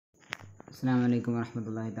അസ്സലാമു അലൈക്കും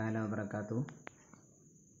വറഹ്മത്തുള്ളാഹി തആല വബറകാതുഹു.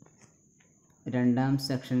 രണ്ടാം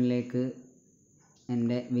സെക്ഷനിലേക്ക്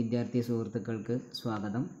എൻ്റെ വിദ്യാർത്ഥി സുഹൃത്തുക്കൾക്ക്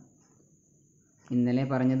സ്വാഗതം. ഇന്നലെ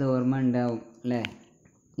പറഞ്ഞത് ഓർമ്മ ഉണ്ടാവും അല്ലേ?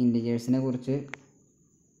 ഇൻറ്റിജേഴ്സിനെ കുറിച്ച്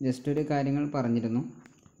ജസ്റ്റ് ഒരു കാര്യങ്ങൾ പറഞ്ഞിരുന്നു.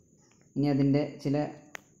 ഇനി അതിൻ്റെ ചില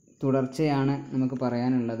തുടർച്ചയാണ് നമുക്ക്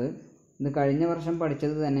പറയാനുള്ളത്. ഇത് കഴിഞ്ഞ വർഷം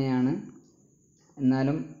പഠിച്ചത് തന്നെയാണ്,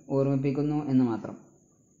 എന്നാലും ഓർമ്മിപ്പിക്കുന്നു എന്ന് മാത്രം.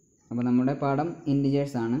 അപ്പോൾ നമ്മുടെ പാഠം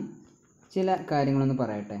ഇൻറ്റിജേഴ്സാണ്. ചില കാര്യങ്ങളൊന്ന്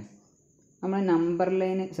പറയട്ടെ. നമ്മൾ നമ്പർ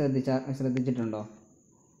ലൈൻ ശ്രദ്ധിച്ചിട്ടുണ്ടോ?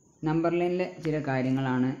 നമ്പർ ലൈനിലെ ചില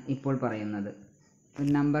കാര്യങ്ങളാണ് ഇപ്പോൾ പറയുന്നത്. ഒരു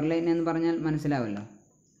നമ്പർ ലൈൻ എന്ന് പറഞ്ഞാൽ മനസ്സിലാവല്ലോ.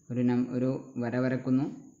 ഒരു വര വരക്കുന്നു,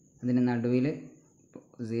 അതിൻ്റെ നടുവിൽ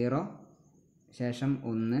 0, ശേഷം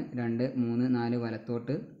 1, 2, 3, 4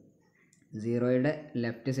 വലത്തോട്ട്, 0യുടെ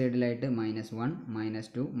ലെഫ്റ്റ് സൈഡിലായിട്ട് -1,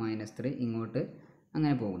 -2, -3 ഇങ്ങോട്ട്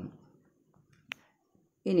അങ്ങനെ പോകുന്നു.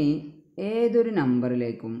 ഇനി ഏതൊരു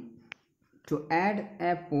നമ്പറിലേക്കും to add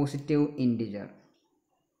A positive integer,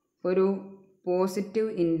 ഒരു പോസിറ്റീവ്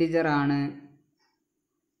ഇൻറ്റിജർ ആണ്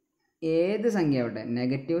ഏത് സംഖ്യയാവട്ടെ,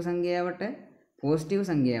 നെഗറ്റീവ് സംഖ്യയാവട്ടെ പോസിറ്റീവ്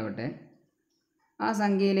സംഖ്യയാവട്ടെ, ആ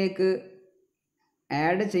സംഖ്യയിലേക്ക്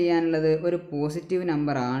ആഡ് ചെയ്യാനുള്ളത് ഒരു പോസിറ്റീവ്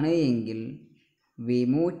നമ്പർ ആണ് എങ്കിൽ we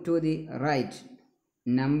move to the right.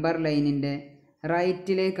 Number ലൈനിൻ്റെ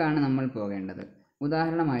റൈറ്റിലേക്കാണ് നമ്മൾ പോകേണ്ടത്.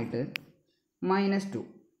 ഉദാഹരണമായിട്ട്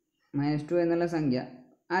 -2 എന്നുള്ള സംഖ്യ,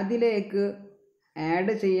 അതിലേക്ക്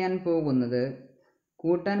ആഡ് ചെയ്യാൻ പോകുന്നത്,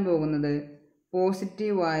 കൂട്ടാൻ പോകുന്നത്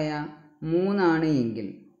പോസിറ്റീവായ 3 ആണ് എങ്കിൽ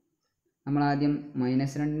നമ്മൾ ആദ്യം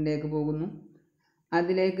 -2ലേക്ക് പോകുന്നു.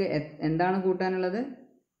 അതിലേക്ക് എന്താണ് കൂട്ടാനുള്ളത്?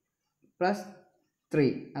 +3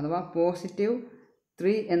 അഥവാ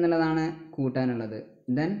 +3 എന്നുള്ളതാണ് കൂട്ടാനുള്ളത്.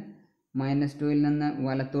 ദെൻ -2ൽ നിന്ന്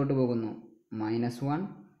വലത്തോട്ട് പോകുന്നു, -1,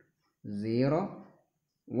 0,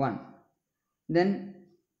 1. Then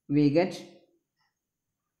we get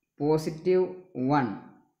 +1.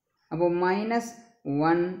 അപ്പോൾ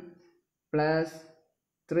 -1 +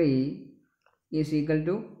 3 ഈസ് ഈക്വൽ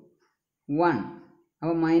ടു 1.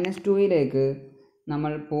 അപ്പോൾ -2ലേക്ക്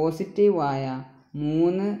നമ്മൾ പോസിറ്റീവായ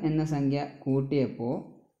 3 എന്ന സംഖ്യ കൂട്ടിയപ്പോൾ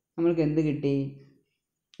നമ്മൾക്ക് എന്ത് കിട്ടി?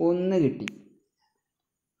 1 കിട്ടി.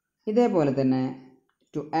 ഇതേപോലെ തന്നെ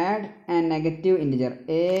to add A negative integer,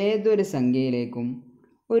 ഏതൊരു സംഖ്യയിലേക്കും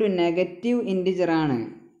ഒരു നെഗറ്റീവ് ഇൻറ്റിജറാണ്,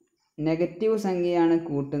 നെഗറ്റീവ് സംഖ്യയാണ്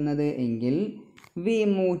കൂട്ടുന്നത് എങ്കിൽ we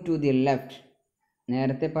move to the left.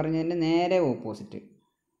 നേരത്തെ പറഞ്ഞതിൻ്റെ നേരെ ഓപ്പോസിറ്റ്.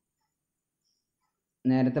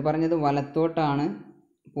 നേരത്തെ പറഞ്ഞത് വലത്തോട്ടാണ്.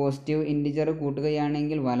 പോസിറ്റീവ് ഇൻറ്റിജർ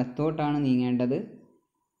കൂട്ടുകയാണെങ്കിൽ വലത്തോട്ടാണ് നീങ്ങേണ്ടത്.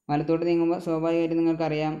 വലത്തോട്ട് നീങ്ങുമ്പോൾ സ്വാഭാവികമായിട്ട്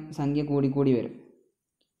നിങ്ങൾക്കറിയാം സംഖ്യ കൂടിക്കൂടി വരും.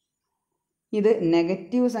 ഇത്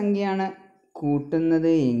നെഗറ്റീവ് സംഖ്യയാണ്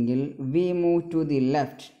കൂട്ടുന്നത് എങ്കിൽ we move to the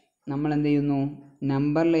left. നമ്മൾ എന്ത് ചെയ്യുന്നു?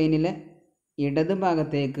 നമ്പർ ലൈനിലെ ഇടത്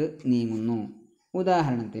ഭാഗത്തേക്ക് നീങ്ങുന്നു.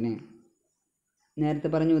 ഉദാഹരണത്തിന് നേരത്തെ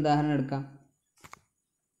പറഞ്ഞ ഉദാഹരണം എടുക്കാം.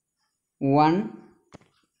 1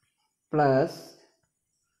 +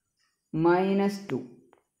 -2,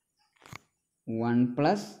 1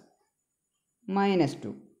 +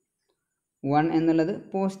 -2. 1 എന്നുള്ളത്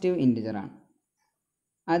പോസിറ്റീവ് ഇൻറ്റിജറാണ്.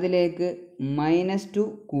 അതിലേക്ക് -2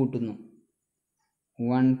 കൂട്ടുന്നു.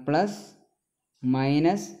 1 +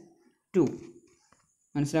 -2.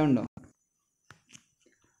 മനസ്സിലാവുന്നുണ്ടോ?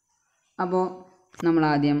 അപ്പോൾ നമ്മൾ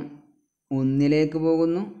ആദ്യം 1ലേക്ക്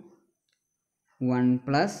പോകുന്നു. 1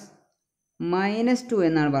 + -2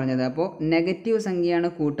 എന്നാണ് പറഞ്ഞത്. അപ്പോൾ നെഗറ്റീവ് സംഖ്യയാണ്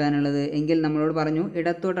കൂട്ടാനുള്ളത് എങ്കിൽ നമ്മളോട് പറഞ്ഞു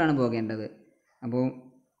ഇടത്തോട്ടാണ് പോകേണ്ടത്. അപ്പോൾ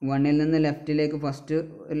 1ൽ നിന്ന് ലെഫ്റ്റിലേക്ക്, ഫസ്റ്റ്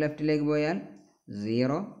ലെഫ്റ്റിലേക്ക് പോയാൽ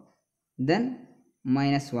 0, ദെൻ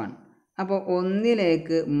 -1. അപ്പോൾ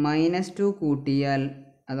 1ലേക്ക് -2 കൂട്ടിയാൽ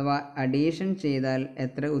അഥവാ അഡീഷൻ ചെയ്താൽ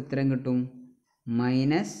എത്ര ഉത്തരം കിട്ടും?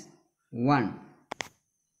 -1.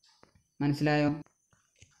 മനസ്സിലായോ?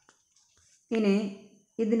 ഇനി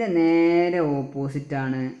ഇതിൻ്റെ നേരെ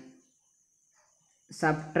ഓപ്പോസിറ്റാണ്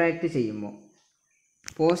സബ്ട്രാക്റ്റ് ചെയ്യുമ്പോൾ.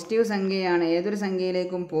 പോസിറ്റീവ് സംഖ്യയാണ്, ഏതൊരു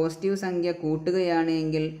സംഖ്യയിലേക്കും പോസിറ്റീവ് സംഖ്യ കൂട്ടുകയാണ്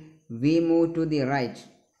എങ്കിൽ we move to the right.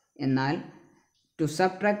 എന്നാൽ to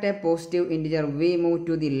subtract A positive integer we move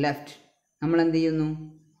to the left. നമ്മൾ എന്ത് ചെയ്യുന്നു?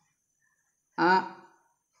 ആ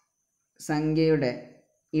സംഖ്യയുടെ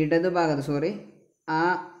ഇടതുഭാഗത്ത്, ആ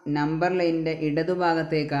നമ്പർ ലൈനിൻ്റെ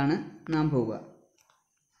ഇടതുഭാഗത്തേക്കാണ് നാം പോവുക.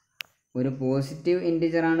 ഒരു പോസിറ്റീവ്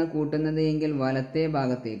ഇൻറ്റിജറാണ് കൂട്ടുന്നത് എങ്കിൽ വലത്തേ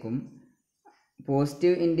ഭാഗത്തേക്കും,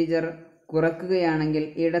 പോസിറ്റീവ് ഇൻറ്റിജർ കുറയ്ക്കുകയാണെങ്കിൽ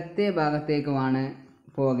ഇടത്തേ ഭാഗത്തേക്കുമാണ്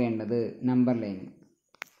പോകേണ്ടത് നമ്പർ ലൈനിൽ.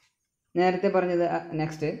 നേരത്തെ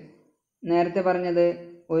പറഞ്ഞത്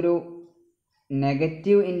ഒരു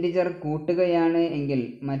നെഗറ്റീവ് ഇൻറ്റിജർ കൂട്ടുകയാണ് എങ്കിൽ,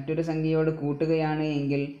 മറ്റൊരു സംഖ്യയോട് കൂട്ടുകയാണ്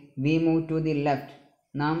എങ്കിൽ we move to the left,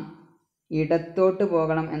 നാം ഇടത്തോട്ട്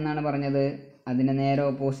പോകണം എന്നാണ് പറഞ്ഞത്. അതിൻ്റെ നേരെ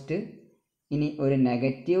ഓപ്പോസിറ്റ് ഇനി ഒരു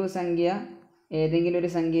നെഗറ്റീവ് സംഖ്യ ഏതെങ്കിലും ഒരു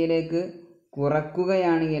സംഖ്യയിലേക്ക്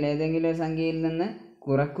കുറക്കുകയാണെങ്കിൽ, ഏതെങ്കിലും ഒരു സംഖ്യയിൽ നിന്ന്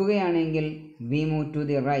കുറക്കുകയാണെങ്കിൽ we move to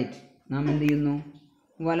the right, നാം എന്ത് ചെയ്യുന്നു?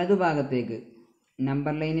 വലതുഭാഗത്തേക്ക്,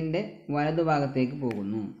 നമ്പർ ലൈനിൻ്റെ വലതുഭാഗത്തേക്ക്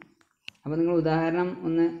പോകുന്നു. അപ്പോൾ നിങ്ങൾ ഉദാഹരണം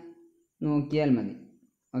ഒന്ന് നോക്കിയാൽ മതി.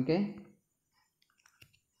 Okay,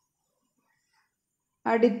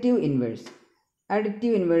 additive inverse.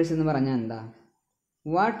 Additive inverse എന്ന് പറഞ്ഞാൽ എന്താ?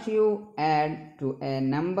 What you add to A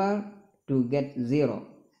number two get 0.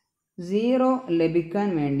 0 ലഭിക്കാൻ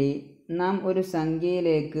വേണ്ടി നാം ഒരു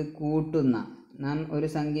സംഖ്യയിലേക്ക് കൂട്ടുന്ന, നാം ഒരു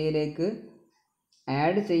സംഖ്യയിലേക്ക്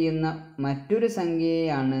ആഡ് ചെയ്യുന്ന മറ്റൊരു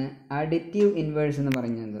സംഖ്യയാണ് അഡിറ്റീവ് ഇൻവേഴ്സ് എന്ന്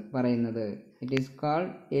പറയുന്നത്. It is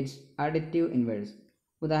called it's additive inverse.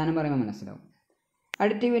 ഉദാഹരണം പറയുമ്പോൾ മനസ്സിലാവും.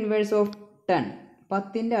 Additive inverse of 10.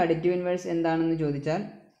 10ൻ്റെ additive inverse എന്താണെന്ന് ചോദിച്ചാൽ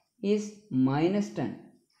ഈസ് -10.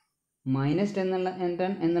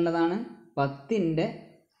 -10 എന്നുള്ളതാണ് 10ൻ്റെ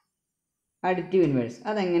അഡിറ്റീവ് ഇൻവേഴ്സ്.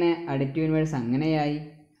 അതെങ്ങനെ അഡിറ്റീവ് ഇൻവേഴ്സ് അങ്ങനെയായി?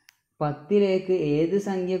 10ലേക്ക് ഏത്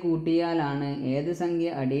സംഖ്യ കൂട്ടിയാലാണ്, ഏത് സംഖ്യ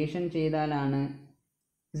അഡീഷൻ ചെയ്താലാണ്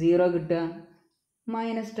 0 കിട്ടുക?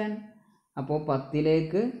 -10. അപ്പോൾ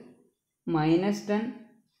 10ലേക്ക് -10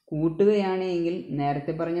 കൂട്ടുകയാണെങ്കിൽ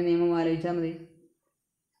നേരത്തെ പറഞ്ഞ നിയമം ആലോചിച്ചാൽ മതി.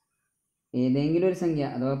 ഏതെങ്കിലും ഒരു സംഖ്യ,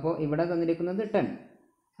 അഥവാ ഇപ്പോൾ ഇവിടെ തന്നിരിക്കുന്നത് 10,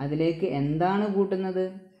 അതിലേക്ക് എന്താണ് കൂട്ടുന്നത്?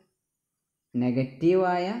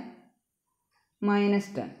 നെഗറ്റീവായ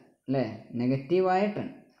 -10 അല്ലേ? നെഗറ്റീവായ 10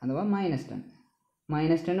 അഥവാ -10.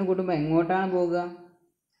 -10 കൂട്ടുമ്പോൾ എങ്ങോട്ടാണ് പോകുക?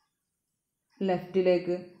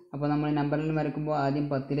 ലെഫ്റ്റിലേക്ക്. അപ്പോൾ നമ്മൾ നമ്പറിൽ വരയ്ക്കുമ്പോൾ ആദ്യം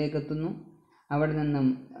 10ലേക്ക് എത്തുന്നു. അവിടെ നിന്നും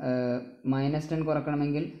 -10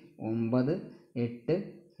 കുറക്കണമെങ്കിൽ 9, 8,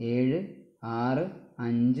 7, 6,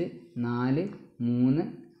 5, 4, 3,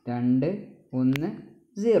 2, 1,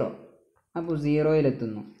 0. അപ്പോൾ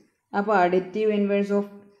 0യിലെത്തുന്നു. അപ്പോൾ അഡിറ്റീവ് ഇൻവേഴ്സ്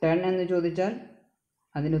ഓഫ് 10 എന്ന് ചോദിച്ചാൽ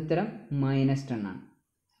അതിൻ്റെ ഉത്തരം -10 ആണ്.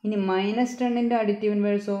 ഇനി -10ൻ്റെ അഡിറ്റീവ്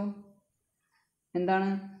ഇൻവേഴ്സോ എന്താണ്?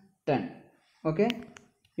 10. Okay,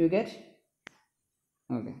 you get?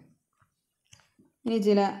 ഓക്കെ, ഇനി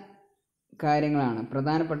ചില കാര്യങ്ങളാണ്,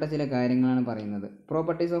 പ്രധാനപ്പെട്ട ചില കാര്യങ്ങളാണ് പറയുന്നത്.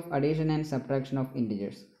 Properties of addition and subtraction of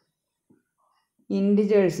integers.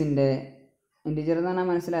 Integer എന്ന് പറഞ്ഞാൽ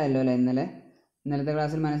മനസ്സിലായല്ലോ അല്ലേ? ഇന്നലത്തെ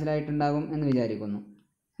ക്ലാസ്സിൽ മനസ്സിലായിട്ടുണ്ടാകും എന്ന് വിചാരിക്കുന്നു.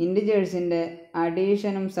 ഇൻറ്റിജേഴ്സിൻ്റെ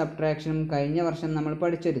അഡീഷനും സബ്ട്രാക്ഷനും കഴിഞ്ഞ വർഷം നമ്മൾ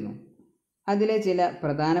പഠിച്ചിരുന്നു. അതിലെ ചില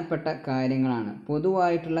പ്രധാനപ്പെട്ട കാര്യങ്ങളാണ്,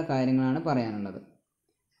 പൊതുവായിട്ടുള്ള കാര്യങ്ങളാണ് പറയാനുള്ളത്.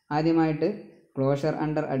 ആദ്യമായിട്ട് closure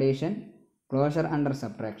under addition, closure under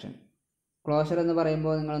subtraction. Closure എന്ന്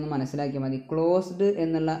പറയുമ്പോൾ നിങ്ങളൊന്ന് മനസ്സിലാക്കിയാൽ മതി. ക്ലോസ്ഡ്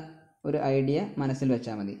എന്നുള്ള ഒരു ഐഡിയ മനസ്സിൽ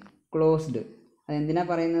വെച്ചാൽ മതി. ക്ലോസ്ഡ് അതെന്തിനാണ്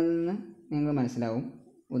പറയുന്നതെന്ന് നിങ്ങൾ മനസ്സിലാവും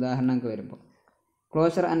ഉദാഹരണമൊക്കെ വരുമ്പോൾ.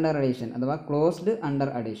 ക്ലോഷർ അണ്ടർ അഡീഷൻ അഥവാ closed under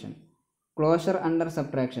addition. Closure under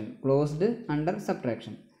subtraction, closed under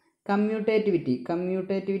subtraction. Commutativity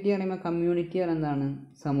പറയുമ്പോൾ കമ്മ്യൂണിറ്റി എന്താണ്?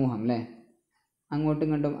 സമൂഹം അല്ലേ? അങ്ങോട്ടും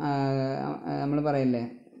ഇങ്ങോട്ടും നമ്മൾ പറയില്ലേ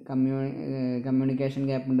കമ്മ്യൂണിക്കേഷൻ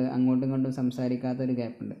ഗ്യാപ്പുണ്ട്, അങ്ങോട്ടും ഇങ്ങോട്ടും സംസാരിക്കാത്തൊരു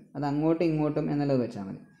ഗ്യാപ്പുണ്ട്. അത് അങ്ങോട്ടും ഇങ്ങോട്ടും എന്നുള്ളത് വെച്ചാൽ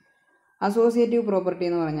മതി. അസോസിയേറ്റീവ് പ്രോപ്പർട്ടി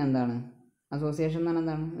എന്ന് പറഞ്ഞാൽ എന്താണ്? അസോസിയേഷൻ എന്ന് പറഞ്ഞാൽ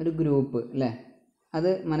എന്താണ്? ഒരു ഗ്രൂപ്പ് അല്ലേ?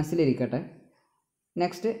 അത് മനസ്സിലിരിക്കട്ടെ.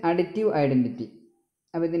 Next additive identity.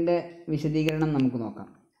 അപ്പോൾ ഇതിൻ്റെ വിശദീകരണം നമുക്ക് നോക്കാം.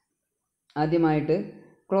 ആദ്യമായിട്ട്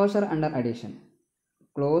closure under addition,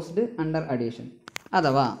 closed under addition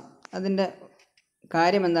അഥവാ അതിൻ്റെ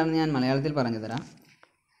കാര്യം എന്താണെന്ന് ഞാൻ മലയാളത്തിൽ പറഞ്ഞു തരാം.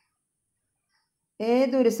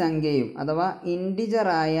 ഏതൊരു സംഖ്യയും അഥവാ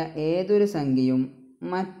ഇൻറ്റിജറായ ഏതൊരു സംഖ്യയും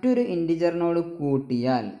മറ്റൊരു ഇൻറ്റിജറിനോട്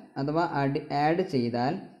കൂട്ടിയാൽ അഥവാ ആഡ്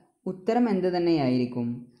ചെയ്താൽ ഉത്തരം എന്ത് തന്നെയായിരിക്കും?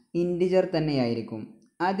 ഇൻറ്റിജർ തന്നെയായിരിക്കും.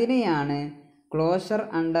 അതിനെയാണ് ക്ലോഷർ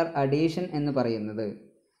അണ്ടർ അഡീഷൻ എന്ന് പറയുന്നത്.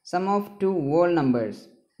 Some of 2 wall numbers,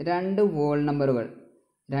 2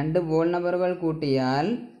 wall നമ്പറുകൾ കൂട്ടിയാൽ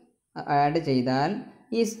ആഡ് ചെയ്താൽ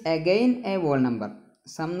is again A wall number.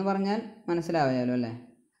 Some എന്ന് പറഞ്ഞാൽ മനസ്സിലാവാലോ അല്ലേ?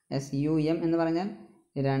 SUM എന്ന് പറഞ്ഞാൽ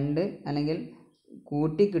 2 അല്ലെങ്കിൽ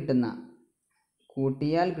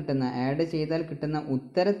കൂട്ടിയാൽ കിട്ടുന്ന ആഡ് ചെയ്താൽ കിട്ടുന്ന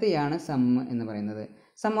ഉത്തരത്തെയാണ് സം എന്ന് പറയുന്നത്.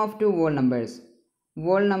 Some of 2 wall numbers,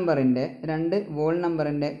 wall നമ്പറിൻ്റെ 2 വോൾ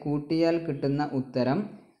നമ്പറിൻ്റെ കൂട്ടിയാൽ കിട്ടുന്ന ഉത്തരം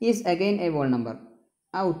is again A wall number.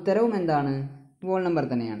 ആ ഉത്തരവും എന്താണ്? വോൾ നമ്പർ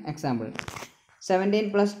തന്നെയാണ്. Example 17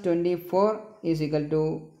 + 24 =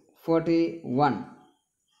 41.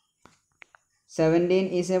 17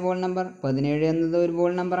 is A wall number. 17 എന്നത് ഒരു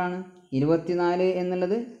വോൾ നമ്പറാണ്. 24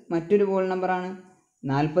 എന്നുള്ളത് മറ്റൊരു വോൾ നമ്പറാണ്.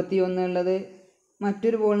 41 ഉള്ളത്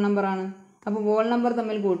മറ്റൊരു വോൾ നമ്പറാണ്. അപ്പോൾ വോൾ നമ്പർ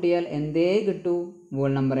തമ്മിൽ കൂട്ടിയാൽ എന്തേ കിട്ടൂ? വോൾ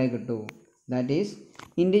നമ്പറേ കിട്ടൂ. That is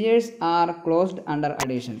integers R closed under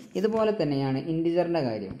addition. ഇതുപോലെ തന്നെയാണ് ഇൻറ്റിജറിൻ്റെ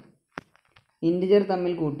കാര്യം. ഇൻറ്റിജർ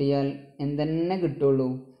തമ്മിൽ കൂട്ടിയാൽ എന്തെന്നെ കിട്ടുള്ളൂ?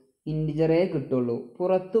 ഇൻറ്റിജറേ കിട്ടുള്ളൂ.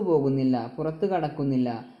 പുറത്തു പോകുന്നില്ല, പുറത്ത് കടക്കുന്നില്ല.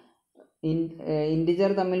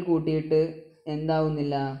 ഇൻറ്റിജർ തമ്മിൽ കൂട്ടിയിട്ട്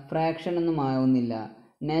എന്താവുന്നില്ല, ഫ്രാക്ഷൻ ഒന്നും ആവുന്നില്ല.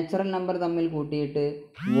 നാച്ചുറൽ നമ്പർ തമ്മിൽ കൂട്ടിയിട്ട്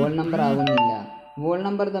വോൾ നമ്പർ ആവുന്നില്ല, വോൾ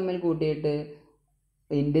നമ്പർ തമ്മിൽ കൂട്ടിയിട്ട്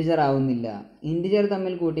ഇൻറ്റിജർ ആവുന്നില്ല, ഇൻറ്റിജർ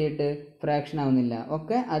തമ്മിൽ കൂട്ടിയിട്ട് ഫ്രാക്ഷൻ ആവുന്നില്ല.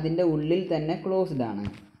 ഒക്കെ അതിൻ്റെ ഉള്ളിൽ തന്നെ ക്ലോസ്ഡ് ആണ്.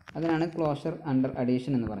 അതിനാണ് ക്ലോഷർ അണ്ടർ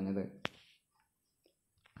അഡീഷൻ എന്ന് പറഞ്ഞത്.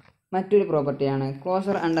 മറ്റൊരു പ്രോപ്പർട്ടിയാണ്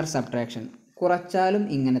ക്ലോഷർ അണ്ടർ സബ്ട്രാക്ഷൻ. കുറച്ചാലും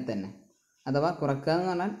ഇങ്ങനെ തന്നെ, അഥവാ കുറക്കുക എന്ന്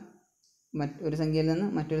പറഞ്ഞാൽ ഒരു സംഖ്യയിൽ നിന്ന്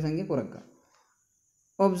മറ്റൊരു സംഖ്യ കുറക്കുക.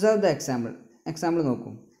 Observe the example. എക്സാമ്പിൾ നോക്കൂ.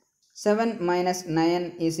 7 - 9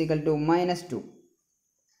 = -2.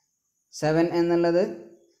 7 എന്നുള്ളത്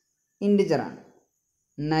ഇൻറ്റിജറാണ്,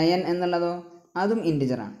 9 എന്നുള്ളതോ അതും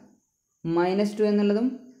ഇൻറ്റിജറാണ്, -2 എന്നുള്ളതും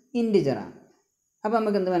ഇൻറ്റിജറാണ്. അപ്പോൾ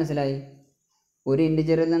നമുക്ക് എന്ത് മനസ്സിലായി? ഒരു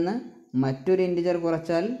ഇൻറ്റിജറിൽ നിന്ന് മറ്റൊരു ഇൻറ്റിജർ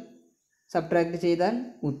കുറച്ചാൽ സബ്ട്രാക്ട് ചെയ്താൽ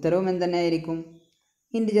ഉത്തരവും എന്തുതന്നെയായിരിക്കും?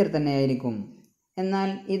 ഇൻറ്റിജർ തന്നെയായിരിക്കും. എന്നാൽ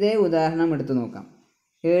ഇതേ ഉദാഹരണം എടുത്തു നോക്കാം.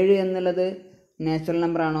 7 എന്നുള്ളത് നാച്ചുറൽ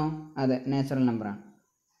നമ്പറാണോ? അതെ, നാച്ചുറൽ നമ്പറാണ്.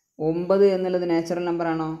 9 എന്നുള്ളത് നാച്ചുറൽ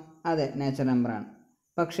നമ്പറാണോ? അതെ, നാച്ചുറൽ നമ്പറാണ്.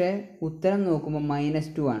 പക്ഷേ ഉത്തരം നോക്കുമ്പോൾ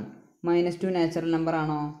 -2 ആണ്. -2 നാച്ചുറൽ നമ്പർ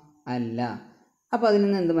ആണോ? അല്ല. അപ്പോൾ അതിൽ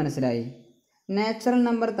നിന്ന് എന്ത് മനസ്സിലായി? നാച്ചുറൽ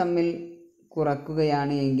നമ്പർ തമ്മിൽ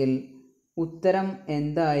കുറക്കുകയാണ് എങ്കിൽ ഉത്തരം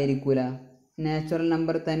എന്തായിരിക്കില്ല? നാച്ചുറൽ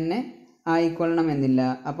നമ്പർ തന്നെ ആയിക്കൊള്ളണമെന്നില്ല.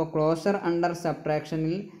 അപ്പോൾ ക്ലോഷർ അണ്ടർ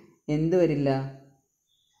സബ്ട്രാക്ഷനിൽ എന്ത് വരില്ല?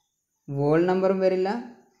 വോൾ നമ്പറും വരില്ല,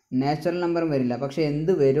 നാച്ചുറൽ നമ്പറും വരില്ല. പക്ഷേ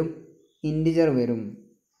എന്ത് വരും? ഇൻറ്റിജർ വരും.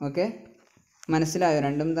 ഓക്കെ, മനസ്സിലായോ?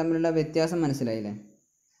 രണ്ടും തമ്മിലുള്ള വ്യത്യാസം മനസ്സിലായില്ലേ?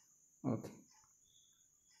 ഓക്കെ.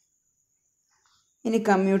 ഇനി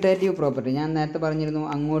കമ്മ്യൂട്ടേറ്റീവ് പ്രോപ്പർട്ടി. ഞാൻ നേരത്തെ പറഞ്ഞിരുന്നു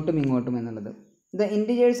അങ്ങോട്ടും ഇങ്ങോട്ടും എന്നുള്ളത്. The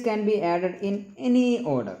integers can be added in any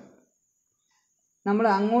order. നമ്മൾ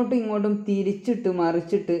അങ്ങോട്ടും ഇങ്ങോട്ടും തിരിച്ചിട്ട്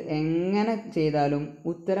മറിച്ചിട്ട് എങ്ങനെ ചെയ്താലും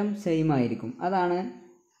ഉത്തരം സെയിം ആയിരിക്കും. അതാണ്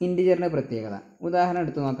ഇൻറ്റിജറിൻ്റെ പ്രത്യേകത. ഉദാഹരണം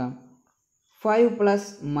എടുത്തു നോക്കാം. 5 +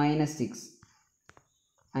 -6.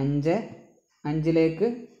 5, 5ലേക്ക്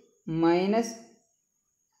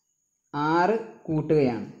 -6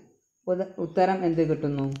 കൂട്ടുകയാണ്. ഉത്തരം എന്ത്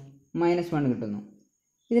കിട്ടുന്നു? -1 കിട്ടുന്നു.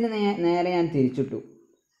 ഇതിന് നേരെ ഞാൻ തിരിച്ചിട്ടു.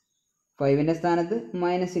 5ൻ്റെ സ്ഥാനത്ത്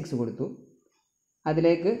 -6 കൊടുത്തു.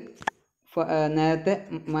 അതിലേക്ക് നേരത്തെ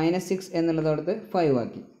 -6 എന്നുള്ളതോടത്ത് 5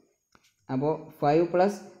 ആക്കി. അപ്പോൾ 5 +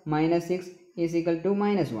 -6 =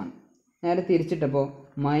 -1. നേരെ തിരിച്ചിട്ടപ്പോൾ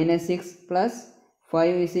 -6 +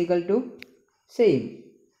 5 = സെയിം,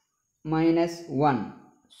 -1.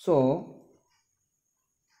 സോ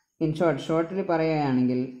ഇൻ ഷോർട്ടിൽ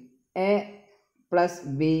പറയുകയാണെങ്കിൽ A +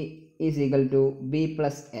 B = B +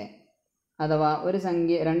 A. അഥവാ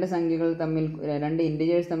രണ്ട് സംഖ്യകൾ തമ്മിൽ, രണ്ട്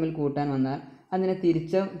ഇൻറ്റിജേഴ്സ് തമ്മിൽ കൂട്ടാൻ വന്നാൽ അതിനെ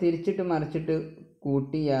തിരിച്ചിട്ട് മറിച്ചിട്ട്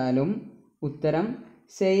കൂട്ടിയാലും ഉത്തരം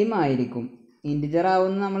സെയിം ആയിരിക്കും. ഇൻറ്റിജർ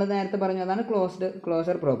ആവുമെന്ന് നമ്മൾ നേരത്തെ പറഞ്ഞു. അതാണ്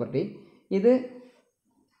ക്ലോഷർ പ്രോപ്പർട്ടി. ഇത്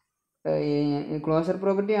ക്ലോഷർ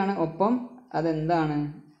പ്രോപ്പർട്ടിയാണ്. ഒപ്പം അതെന്താണ്?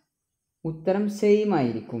 ഉത്തരം സെയിം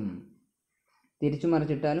ആയിരിക്കും. തിരിച്ചു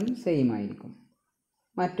മറിച്ചിട്ടാലും സെയിം ആയിരിക്കും.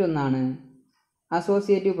 മറ്റൊന്നാണ്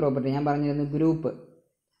അസോസിയേറ്റീവ് പ്രോപ്പർട്ടി. ഞാൻ പറഞ്ഞിരുന്നു ഗ്രൂപ്പ്.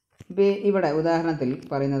 ഇപ്പോൾ ഇവിടെ ഉദാഹരണത്തിൽ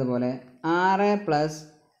പറയുന്നത് പോലെ 6 +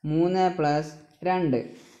 3 + 2.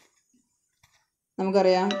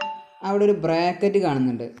 നമുക്കറിയാം അവിടെ ഒരു ബ്രാക്കറ്റ്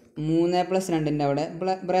കാണുന്നുണ്ട്. 3 + 2ൻ്റെ അവിടെ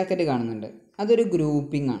ബ്രാക്കറ്റ് കാണുന്നുണ്ട്. അതൊരു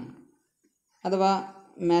ഗ്രൂപ്പിംഗ് ആണ്. അഥവാ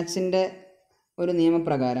മാത്സിൻ്റെ ഒരു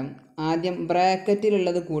നിയമപ്രകാരം ആദ്യം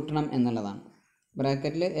ബ്രാക്കറ്റിലുള്ളത് കൂട്ടണം എന്നുള്ളതാണ്.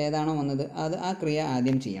 ബ്രാക്കറ്റിൽ ഏതാണോ വന്നത് ആ ക്രിയ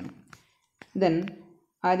ആദ്യം ചെയ്യണം. ദെൻ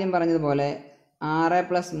ആദ്യം പറഞ്ഞതുപോലെ 6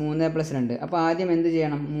 + 3 + 2. അപ്പോൾ ആദ്യം എന്ത്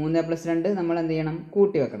ചെയ്യണം? 3 + 2 നമ്മൾ എന്ത് ചെയ്യണം?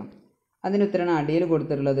 കൂട്ടി വെക്കണം. അതിന് ഉത്തരമാണ് അടിയിൽ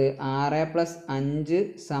കൊടുത്തിട്ടുള്ളത് 6 + 5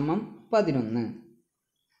 = 11.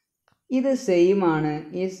 ഇത് സെയിം ആണ്,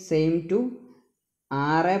 ഈസ് സെയിം ടു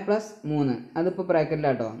 6 + 3. അതിപ്പോൾ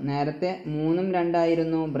ബ്രാക്കറ്റിലാട്ടോ. നേരത്തെ 3ഉം 2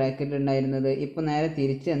 ആയിരുന്നു ബ്രാക്കറ്റിൽ ഉണ്ടായിരുന്നത്. ഇപ്പോൾ നേരെ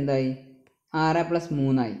തിരിച്ച് എന്തായി? 6 +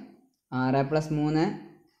 3 ആയി. 6 + 3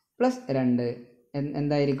 + 2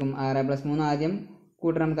 എന്തായിരിക്കും? 6 + 3 ആദ്യം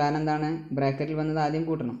കൂട്ടണം. കാരണം എന്താണ്? ബ്രാക്കറ്റിൽ വന്നത് ആദ്യം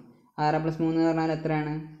കൂട്ടണം. 6 + 3 എന്ന് പറഞ്ഞാൽ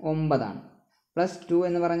എത്രയാണ്? 9 ആണ്. +2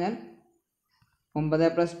 എന്ന് പറഞ്ഞാൽ 9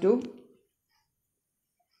 + 2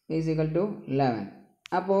 = 11.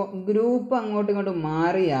 അപ്പോൾ ഗ്രൂപ്പ് അങ്ങോട്ടും ഇങ്ങോട്ടും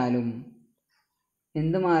മാറിയാലും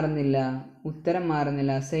എന്ത് മാറുന്നില്ല? ഉത്തരം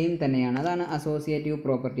മാറുന്നില്ല, സെയിം തന്നെയാണ്. അതാണ് അസോസിയേറ്റീവ്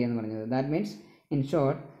പ്രോപ്പർട്ടി എന്ന് പറഞ്ഞത്. That means in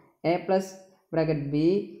short A + (B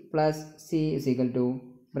 + C)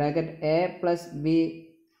 bracket A + B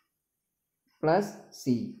 + C.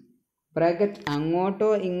 Bracket അങ്ങോട്ടോ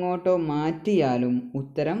ഇങ്ങോട്ടോ മാറ്റിയാലും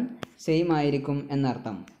ഉത്തരം സെയിം ആയിരിക്കും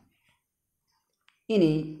എന്നർത്ഥം.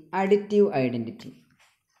 ഇനി അഡിറ്റീവ് ഐഡൻറ്റിറ്റി.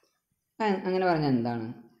 അങ്ങനെ പറഞ്ഞാൽ എന്താണ്?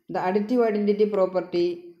 The additive identity property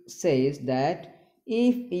says that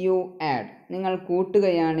if you add, നിങ്ങൾ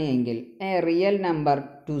കൂട്ടുകയാണ് എങ്കിൽ എ റിയൽ നമ്പർ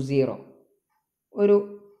ടു 0, ഒരു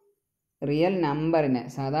റിയൽ നമ്പറിനെ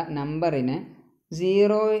സാധാ നമ്പറിനെ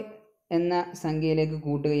 0 എന്ന സംഖ്യയിലേക്ക്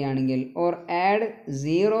കൂട്ടുകയാണെങ്കിൽ or add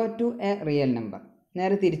 0 to A real number,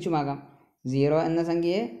 നേരെ തിരിച്ചുമാകാം. 0 എന്ന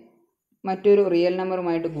സംഖ്യയെ മറ്റൊരു റിയൽ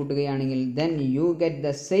നമ്പറുമായിട്ട് കൂട്ടുകയാണെങ്കിൽ then you get the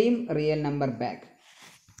same real number back.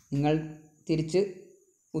 നിങ്ങൾ തിരിച്ച്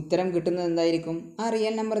ഉത്തരം കിട്ടുന്നത് എന്തായിരിക്കും? ആ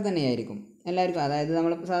റിയൽ നമ്പർ തന്നെയായിരിക്കും എല്ലാവർക്കും. അതായത്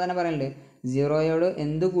നമ്മൾ സാധാരണ പറയലുണ്ട് 0യോട്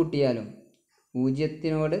എന്ത് കൂട്ടിയാലും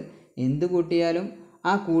 0 എന്ത് കൂട്ടിയാലും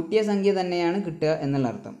ആ കൂട്ടിയ സംഖ്യ തന്നെയാണ് കിട്ടുക എന്നുള്ള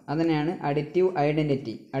അർത്ഥം. അതിനെയാണ് അഡിറ്റീവ്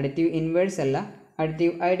ഐഡൻറ്റിറ്റി. അഡിറ്റീവ് ഇൻവേഴ്സ് അല്ല,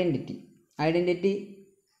 അഡിറ്റീവ് ഐഡൻറ്റിറ്റി. ഐഡൻറ്റിറ്റി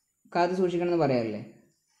കാത്തു സൂക്ഷിക്കണം എന്ന് പറയാറില്ലേ?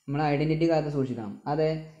 നമ്മൾ ഐഡൻറ്റിറ്റി കാത്തു സൂക്ഷിക്കണം. അതെ,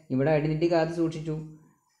 ഇവിടെ ഐഡൻറ്റിറ്റി കാത്തു സൂക്ഷിച്ചു.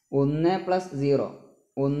 1 + 0,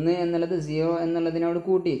 1 എന്നുള്ളത് 0 എന്നുള്ളതിനോട്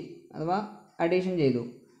കൂട്ടി അഥവാ അഡീഷൻ ചെയ്തു.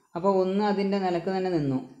 അപ്പോൾ 1 അതിൻ്റെ നിലക്ക് തന്നെ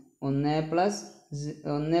നിന്നു. 1 +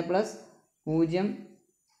 0 =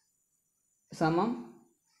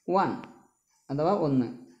 1 അഥവാ 1.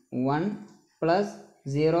 1 +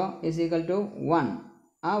 0 = 1.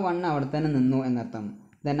 ആ 1 അവിടെ തന്നെ നിന്നു എന്നർത്ഥം.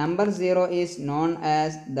 The number 0 is known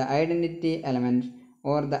as the identity element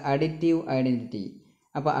or the additive identity.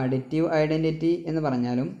 അപ്പോൾ അഡിറ്റീവ് ഐഡൻറ്റിറ്റി എന്ന്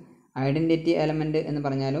പറഞ്ഞാലും ഐഡൻറ്റിറ്റി എലമെൻറ്റ് എന്ന്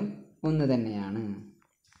പറഞ്ഞാലും ഒന്ന് തന്നെയാണ്.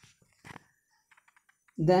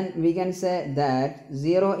 Then we can say that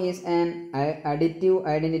 0 is an additive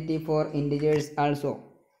identity for integers also.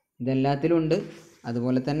 ഇതെല്ലാത്തിലും ഉണ്ട്.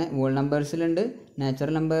 അതുപോലെ തന്നെ വോൾ നമ്പേഴ്സിലുണ്ട്,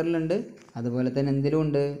 നാച്ചുറൽ നമ്പറിലുണ്ട്, അതുപോലെ തന്നെ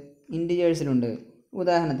എന്തിലുമുണ്ട്? ഇൻറ്റിജേഴ്സിലുണ്ട്.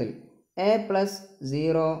 ഉദാഹരണത്തിൽ a +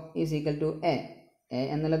 0 = a. a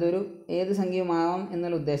എന്നുള്ളത് ഒരു ഏത് സംഖ്യയുമാവാം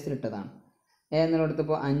എന്നുള്ള ഉദ്ദേശത്തിലിട്ടതാണ്. a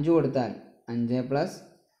എന്നുള്ളിടത്തിപ്പോൾ 5 കൊടുത്താൽ 5 +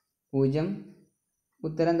 0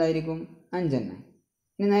 ഉത്തരം എന്തായിരിക്കും? 5 തന്നെ.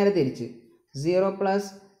 ഇനി നേരെ തിരിച്ച് 0 +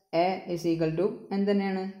 a =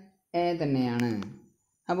 എന്തുതന്നെയാണ്? a തന്നെയാണ്.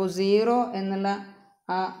 അപ്പോൾ 0 എന്നുള്ള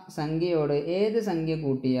ആ സംഖ്യയോട് ഏത് സംഖ്യ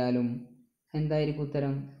കൂട്ടിയാലും എന്തായിരിക്കും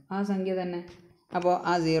ഉത്തരം? ആ സംഖ്യ തന്നെ. അപ്പോൾ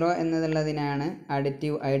ആ 0 എന്നതുള്ളതിനാണ്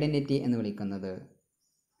അഡിറ്റീവ് ഐഡൻറ്റിറ്റി എന്ന് വിളിക്കുന്നത്.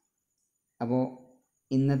 അപ്പോൾ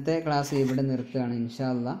ഇന്നത്തെ ക്ലാസ് ഇവിടെ നിർത്തുകയാണ് ഇൻഷാ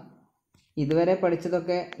അല്ലാ. ഇതുവരെ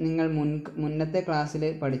പഠിച്ചതൊക്കെ നിങ്ങൾ മുന്നത്തെ ക്ലാസ്സിൽ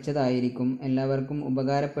പഠിച്ചതായിരിക്കും. എല്ലാവർക്കും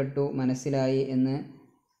ഉപകാരപ്പെട്ടു, മനസ്സിലായി എന്ന്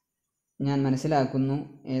ഞാൻ മനസ്സിലാക്കുന്നു.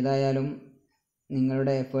 ഏതായാലും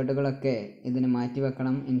നിങ്ങളുടെ എഫേർട്ടുകളൊക്കെ ഇതിന്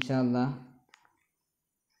മാറ്റിവെക്കണം ഇൻഷാ അല്ലാ.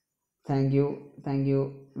 Thank you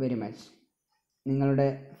very much. നിങ്ങളുടെ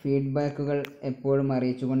ഫീഡ്ബാക്കുകൾ എപ്പോഴും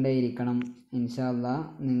അറിയിച്ചുകൊണ്ടേയിരിക്കണം ഇൻഷാ അല്ലാ.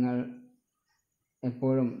 നിങ്ങൾ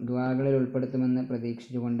എപ്പോഴും ദുആകളിൽ ഉൾപ്പെടുത്തുമെന്ന്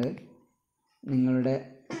പ്രതീക്ഷിച്ചുകൊണ്ട് നിങ്ങളുടെ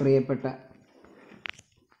പ്രിയപ്പെട്ട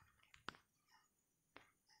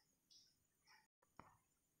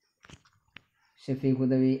ഷഫീഖ്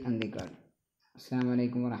ഹുദവി അന്തിക്കാട്. അസ്സലാമു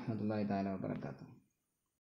അലൈക്കും വറഹ്മത്തുള്ളാഹി തആല വബറകാതുഹു.